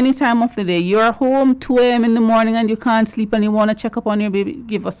us any time of the day. You're home 2 a.m. in the morning and you can't sleep and you want to check up on your baby,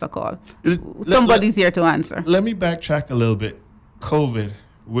 give us a call. Somebody's here to answer. Let me backtrack a little bit. COVID.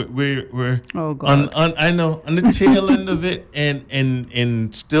 We're oh God. I know, on the tail end of it,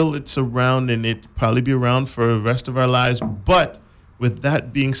 and still it's around, and it probably be around for the rest of our lives. But with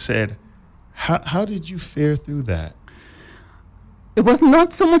that being said, how did you fare through that? It was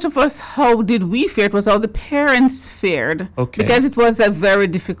not so much of us how did we fare, it was how the parents fared. Because it was a very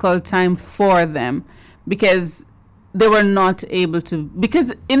difficult time for them, because they were not able to,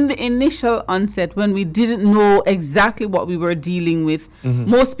 because in the initial onset, when we didn't know exactly what we were dealing with,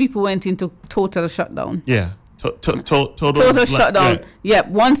 most people went into total shutdown. Yeah. Total shutdown.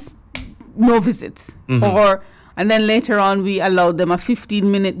 Once, no visits. And then later on, we allowed them a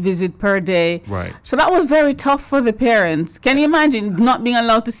 15-minute visit per day. Right. So that was very tough for the parents. Can you imagine not being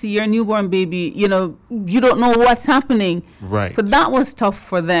allowed to see your newborn baby? You know, you don't know what's happening. Right. So that was tough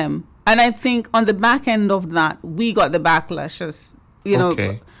for them. And I think on the back end of that, we got the backlashes, you know,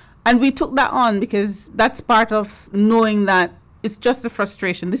 and we took that on because that's part of knowing that it's just a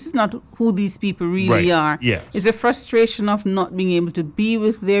frustration. This is not who these people really are. Yes. It's a frustration of not being able to be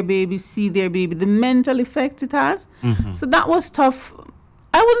with their baby, see their baby, the mental effect it has. So that was tough.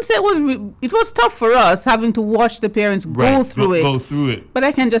 I wouldn't say it was tough for us having to watch the parents go through it. But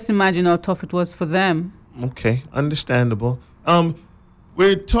I can just imagine how tough it was for them. Okay, understandable.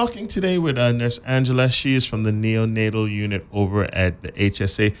 We're talking today with Nurse Angella. She is from the Neonatal unit over at the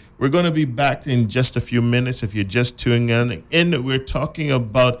HSA. We're going to be back in just a few minutes. If you're just tuning in, we're talking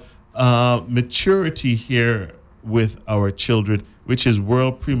about maturity here with our children, which is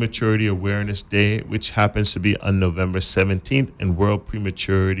World Prematurity Awareness Day, which happens to be on November 17th, and World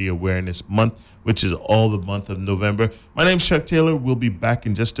Prematurity Awareness Month, which is all the month of November. My name's Chuck Taylor. We'll be back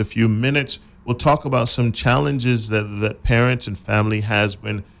in just a few minutes. We'll talk about some challenges that parents and family has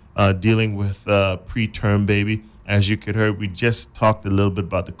when dealing with preterm baby. As you could hear, we just talked a little bit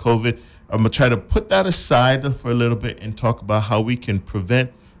about the COVID. I'm going to try to put that aside for a little bit and talk about how we can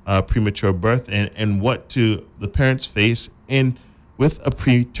prevent premature birth and what the parents face with a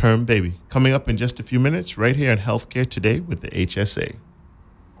preterm baby. Coming up in just a few minutes right here on Healthcare Today with the HSA.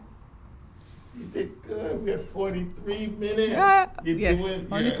 You did good. We have 43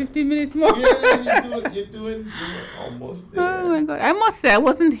 minutes. Only 15 minutes more. You're doing almost there. Oh my God. I must say, I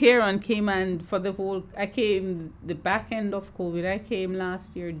wasn't here on Cayman for I came the back end of COVID. I came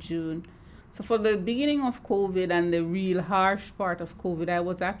last year, June. So for the beginning of COVID and the real harsh part of COVID, I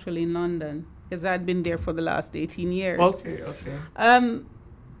was actually in London because I'd been there for the last 18 years. Okay.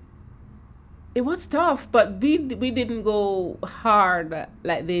 It was tough, but we didn't go hard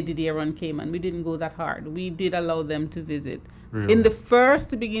like they did here on Cayman. We didn't go that hard. We did allow them to visit. Really? In the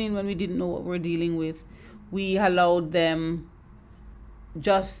first beginning, when we didn't know what we're dealing with, we allowed them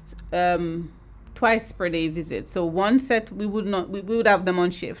just twice per day visit. So one set we would have them on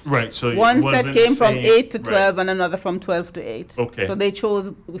shifts. Right. So one set came from 8 to 12 and another from 12 to 8. Okay. So they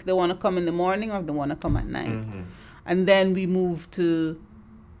chose if they want to come in the morning or if they want to come at night. And then we moved to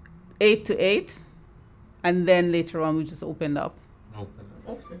 8 to 8, and then later on we just opened up.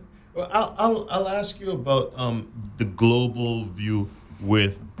 Okay. Well, I'll ask you about the global view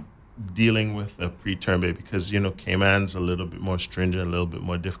with dealing with a preterm baby, because Cayman's a little bit more stringent, a little bit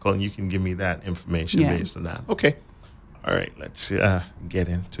more difficult, and you can give me that information based on that. Okay. All right. Let's get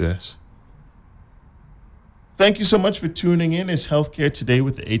into this. Thank you so much for tuning in. It's Healthcare Today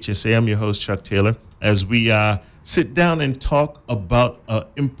with the HSA. I'm your host, Chuck Taylor, as we sit down and talk about an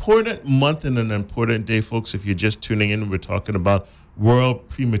important month and an important day, folks. If you're just tuning in, we're talking about World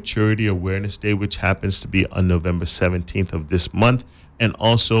Prematurity Awareness Day, which happens to be on November 17th of this month. And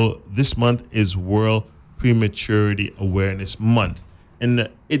also this month is World Prematurity Awareness Month. And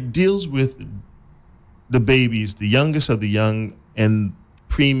it deals with the babies, the youngest of the young, and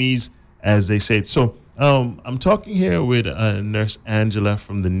preemies, as they say. So I'm talking here with Nurse Angella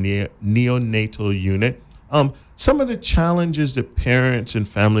from the Neonatal Unit. Some of the challenges that parents and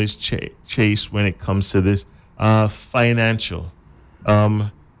families chase when it comes to this financial.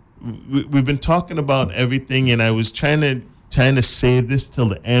 We've been talking about everything, and I was trying to save this till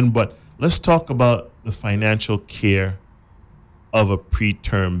the end, but let's talk about the financial care of a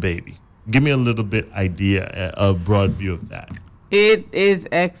preterm baby. Give me a little bit idea, a broad view of that. It is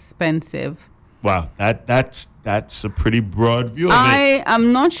expensive. Wow, that's a pretty broad view of it. I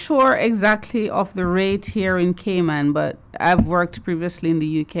am not sure exactly of the rate here in Cayman, but I've worked previously in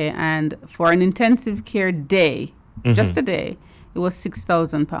the UK, and for an intensive care day, just a day, it was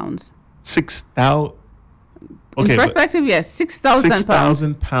 £6,000. 6,000. Okay, in perspective, yes,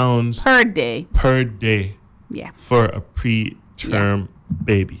 £6,000 per day. Per day. Yeah. For a preterm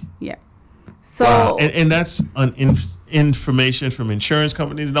baby. Yeah. So wow. And that's on information from insurance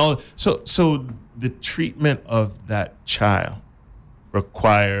companies and all. So the treatment of that child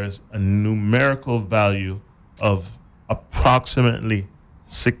requires a numerical value of approximately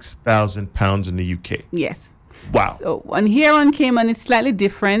 £6,000 in the UK. Yes. Wow. So and here on Cayman, it's slightly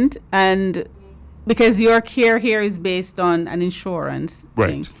different, and because your care here is based on an insurance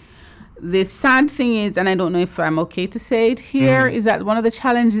thing. The sad thing is, and I don't know if I'm okay to say it here, is that one of the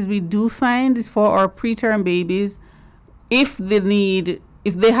challenges we do find is for our preterm babies, if they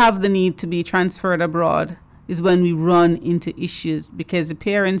have the need to be transferred abroad, is when we run into issues, because the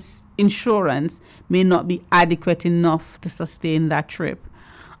parents' insurance may not be adequate enough to sustain that trip.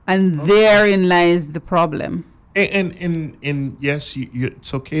 And therein lies the problem. And yes,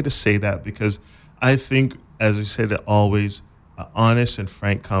 it's okay to say that, because I think, as we said, always an honest and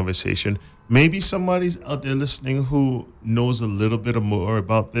frank conversation. Maybe somebody's out there listening who knows a little bit more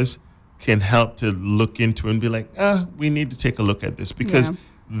about this can help to look into and be like, we need to take a look at this, because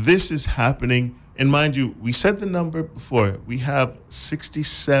this is happening. And mind you, we said the number before. We have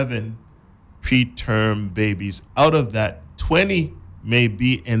 67 preterm babies. Out of that, 20 may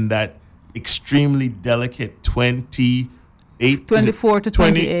be in that extremely delicate 24 to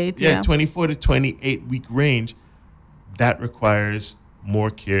 28 week range. That requires more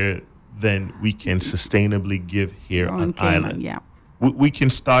care than we can sustainably give here on island. Yeah. We can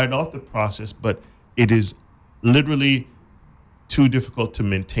start off the process, but it is literally too difficult to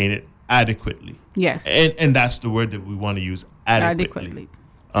maintain it adequately. Yes. And that's the word that we want to use, adequately.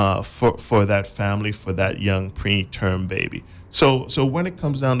 For that family, for that young preterm baby. So when it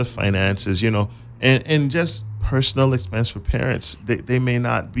comes down to finances, and just personal expense for parents, they may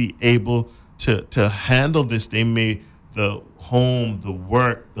not be able to handle this. They may, the home, the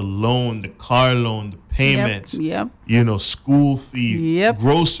work, the loan, the car loan, the payments, school fee,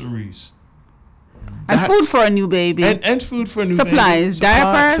 groceries. And food for a new baby. And food for a new baby.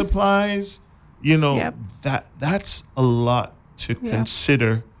 Diapers. Supplies, that's a lot to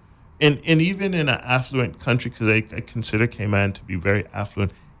consider. And even in an affluent country, because I consider Cayman to be very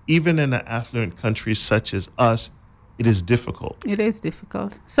affluent, even in an affluent country such as us, it is difficult. It is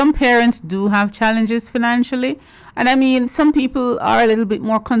difficult. Some parents do have challenges financially. And I mean, some people are a little bit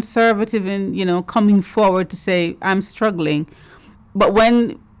more conservative in, coming forward to say, I'm struggling. But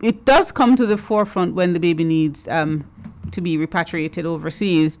when it does come to the forefront, when the baby needs to be repatriated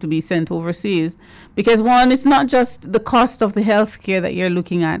overseas, to be sent overseas, because one, it's not just the cost of the health care that you're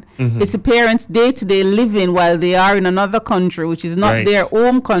looking at. It's the parents' day-to-day living while they are in another country, which is not their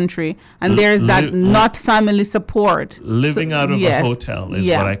home country, and there's that not family support. Living out of a hotel is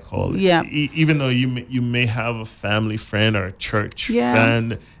what I call it. Yeah. Even though you may have a family friend or a church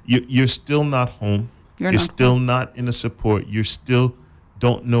friend, you're still not home. You're still not in a support. You're still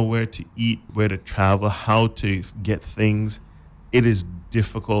don't know where to eat, where to travel, how to get things. It is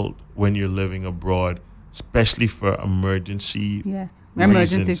difficult when you're living abroad, especially for emergency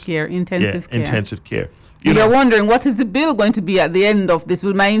emergency care, intensive care. You're wondering, what is the bill going to be at the end of this?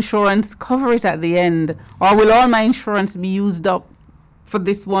 Will my insurance cover it at the end? Or will all my insurance be used up for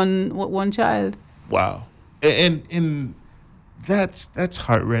this one child? Wow. And that's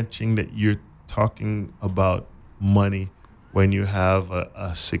heart-wrenching that you're talking about money when you have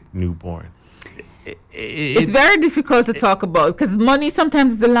a sick newborn. It's very difficult to talk about, because money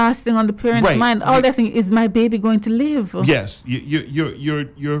sometimes is the last thing on the parent's mind. All they think is, my baby going to live? Yes,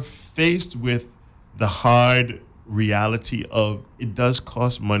 you're faced with the hard reality of it does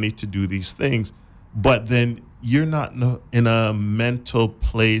cost money to do these things, but then you're not in a mental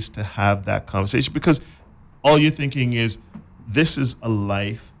place to have that conversation, because all you're thinking is, this is a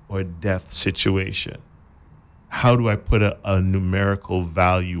life or death situation. How do I put a numerical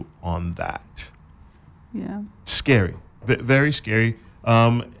value on that? Yeah. Scary, very scary.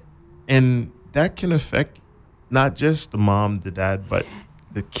 And that can affect not just the mom, the dad, but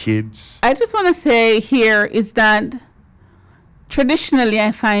the kids. I just want to say here is that traditionally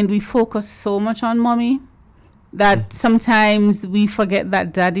I find we focus so much on mommy that sometimes we forget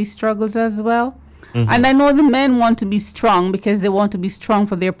that daddy struggles as well. And I know the men want to be strong because they want to be strong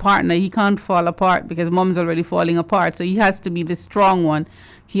for their partner. He can't fall apart because mom's already falling apart. So he has to be the strong one.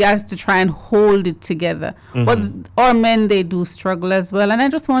 He has to try and hold it together. But our men, they do struggle as well. And I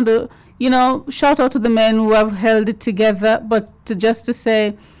just want to, shout out to the men who have held it together. But to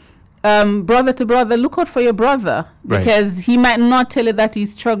say, brother to brother, look out for your brother. Because he might not tell you that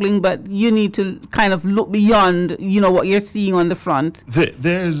he's struggling, but you need to kind of look beyond, what you're seeing on the front.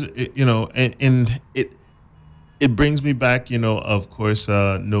 There's, and it brings me back, of course,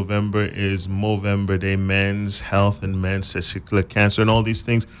 November is Movember Day, men's health and men's testicular cancer and all these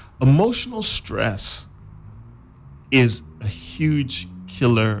things. Emotional stress is a huge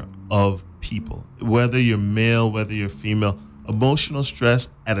killer of people, whether you're male, whether you're female. Emotional stress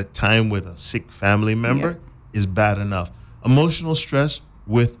at a time with a sick family member is bad enough. Emotional stress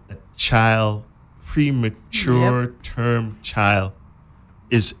with a child, premature term child,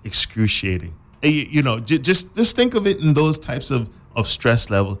 is excruciating. Just think of it in those types of stress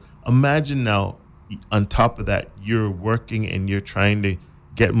levels. Imagine now, on top of that, you're working and you're trying to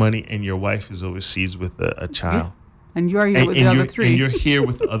get money, and your wife is overseas with a child. And you're here with the other three. And you're here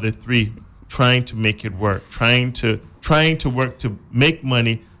with the other three, trying to make it work, trying to work to make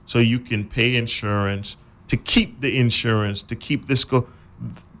money so you can pay insurance, to keep the insurance, to keep this go.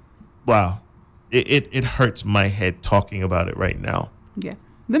 Wow. It hurts my head talking about it right now. Yeah.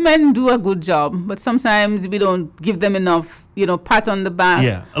 The men do a good job, but sometimes we don't give them enough, pat on the back.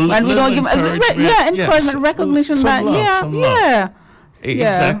 Yeah. And we don't give encouragement, recognition. Some love.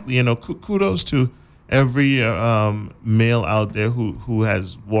 Exactly. Kudos to every male out there who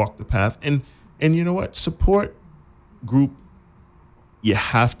has walked the path. And you know what? Support group, you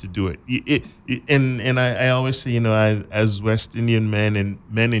have to do it. And I always say, as West Indian men and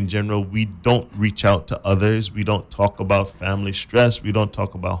men in general, we don't reach out to others. We don't talk about family stress. We don't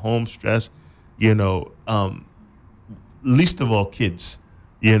talk about home stress. Least of all kids.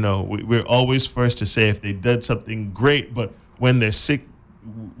 We're always first to say if they did something great, but when they're sick,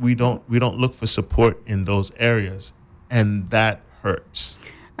 we don't look for support in those areas, and that hurts.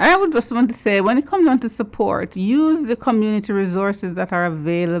 I would just want to say, when it comes down to support, use the community resources that are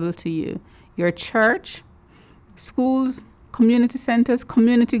available to you. Your church, schools, community centers,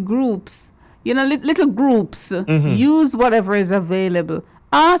 community groups, little groups. Use whatever is available.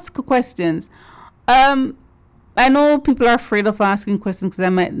 Ask questions. I know people are afraid of asking questions because I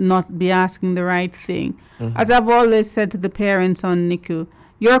might not be asking the right thing. As I've always said to the parents on NICU,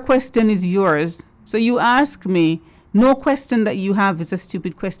 your question is yours. So you ask me. No question that you have is a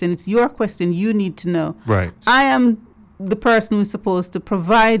stupid question. It's your question. You need to know. Right. I am the person who's supposed to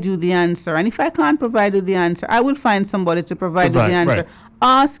provide you the answer. And if I can't provide you the answer, I will find somebody to provide you the answer. Right.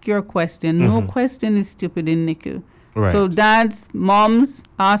 Ask your question. No question is stupid in NICU. Right. So dads, moms,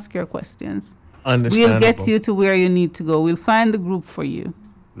 ask your questions. Understandable. We'll get you to where you need to go. We'll find the group for you.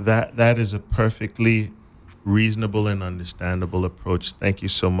 That is a perfectly reasonable and understandable approach. Thank you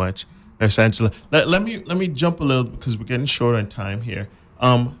so much. Nurse Angella, let me jump a little because we're getting short on time here.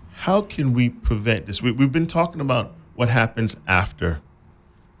 How can we prevent this? We've been talking about what happens after,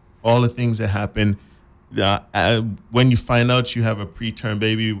 all the things that happen when you find out you have a preterm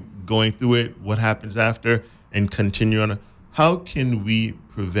baby, going through it, what happens after, and continue on. How can we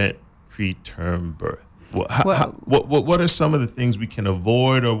prevent preterm birth? What are some of the things we can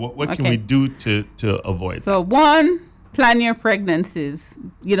avoid, or what can we do to avoid that? So one, plan your pregnancies.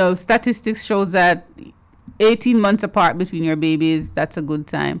 Statistics shows that 18 months apart between your babies, that's a good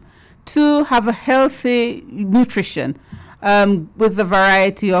time. 2, have a healthy nutrition with a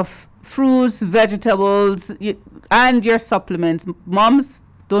variety of fruits, vegetables, and your supplements. Moms,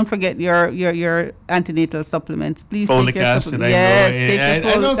 don't forget your antenatal supplements. Please folic acid. I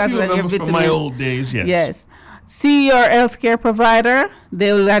know a few of them from my old days. Yes. See your healthcare provider.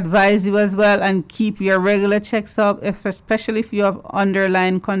 They will advise you as well, and keep your regular checks up, especially if you have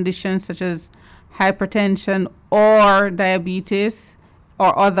underlying conditions such as hypertension or diabetes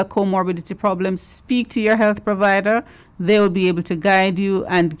or other comorbidity problems, speak to your health provider. They will be able to guide you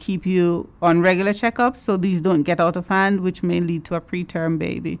and keep you on regular checkups so these don't get out of hand, which may lead to a preterm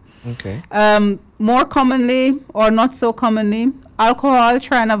baby. Okay. More commonly or not so commonly, alcohol,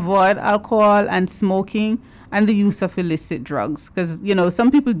 try and avoid alcohol and smoking and the use of illicit drugs. Because, some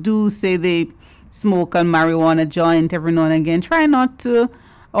people do say they smoke a marijuana joint every now and again. Try not to.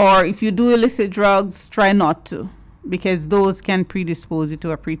 Or if you do illicit drugs, try not to, because those can predispose you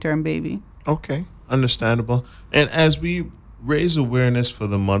to a preterm baby. Okay, understandable. And as we raise awareness for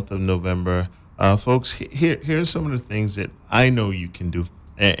the month of November, folks, here's some of the things that I know you can do.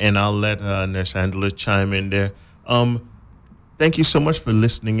 And I'll let Nurse Angela chime in there. Thank you so much for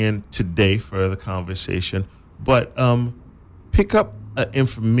listening in today for the conversation. But pick up an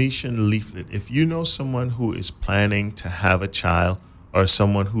information leaflet. If you know someone who is planning to have a child, or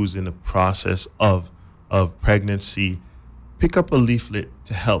someone who's in the process of pregnancy, pick up a leaflet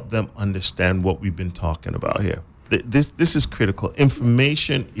to help them understand what we've been talking about here. This is critical.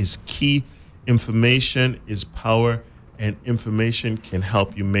 Information is key. Information is power, and information can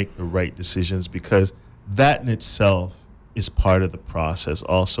help you make the right decisions, because that in itself is part of the process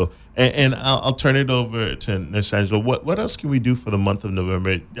also. And I'll turn it over to Nurse Angela. What else can we do for the month of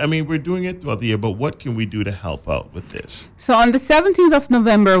November? I mean, we're doing it throughout the year, but what can we do to help out with this? So on the 17th of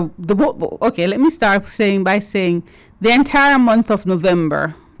November, let me start by saying the entire month of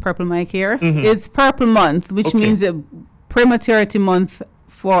November, Purple Mic here, is Purple Month, which means a Prematurity Month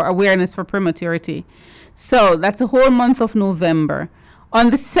for awareness for prematurity. So that's a whole month of November. On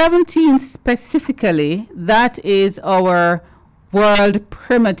the 17th specifically, that is our World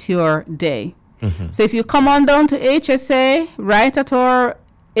Premature Day. So if you come on down to HSA, right at our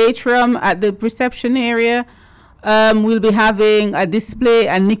atrium at the reception area, we'll be having a display,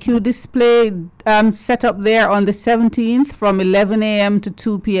 a NICU display set up there on the 17th from 11 a.m. to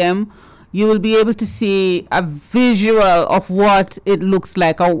 2 p.m. You will be able to see a visual of what it looks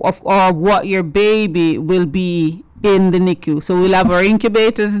like, or what your baby will be in the NICU. So we'll have our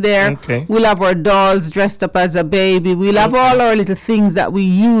incubators there. Okay. We'll have our dolls dressed up as a baby. We'll have all our little things that we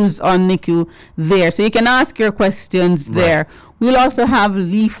use on NICU there. So you can ask your questions there. We'll also have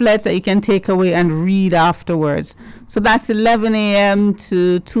leaflets that you can take away and read afterwards. So that's 11 a.m.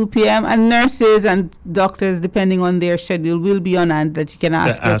 to 2 p.m. And nurses and doctors, depending on their schedule, will be on hand that you can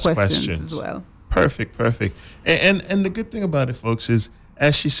ask your questions as well. Perfect. And the good thing about it, folks, is,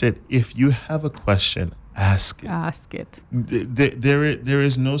 as she said, if you have a question, ask it. There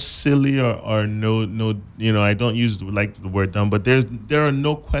is no silly or no I don't use the word dumb, but there are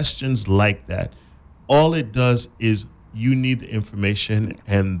no questions like that. All it does is you need the information,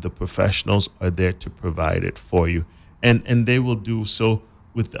 and the professionals are there to provide it for you, and they will do so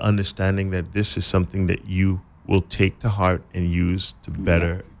with the understanding that this is something that you will take to heart and use to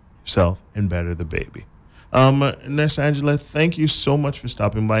better yourself and better the baby. Nurse Angela, thank you so much for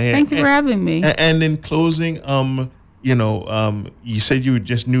stopping by here. Thank you for having me. And in closing, you said you were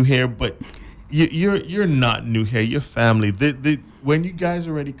just new here, but you're not new here. You're family. When you guys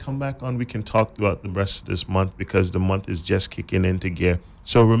already come back on, we can talk throughout the rest of this month, because the month is just kicking into gear.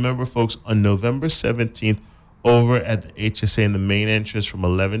 So remember, folks, on November 17th, over at the HSA in the main entrance from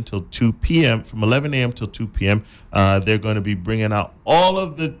 11 till 2 p.m., from 11 a.m. till 2 p.m., they're going to be bringing out all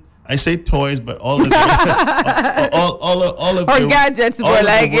of the, I say toys, but all of the, all of or gadgets, all of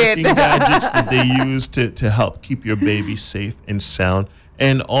like the working it. gadgets that they use to help keep your baby safe and sound.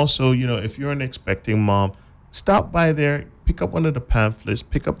 And also, if you're an expecting mom, stop by there, pick up one of the pamphlets,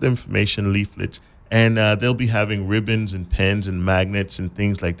 pick up the information leaflets, and they'll be having ribbons and pens and magnets and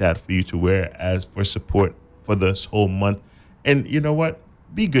things like that for you to wear as for support for this whole month. And you know what?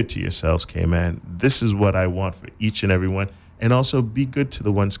 Be good to yourselves, K-Man. This is what I want for each and every one. And also be good to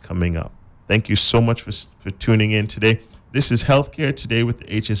the ones coming up. Thank you so much for tuning in today. This is Healthcare Today with the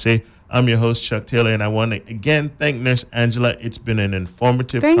HSA. I'm your host, Chuck Taylor, and I want to again thank Nurse Angela. It's been an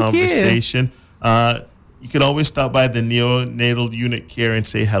informative conversation. You can always stop by the Neonatal Unit Care and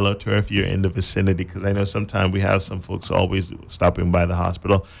say hello to her if you're in the vicinity, because I know sometimes we have some folks always stopping by the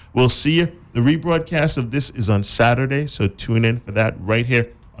hospital. We'll see you. The rebroadcast of this is on Saturday, so tune in for that right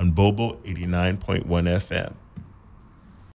here on Bobo 89.1 FM.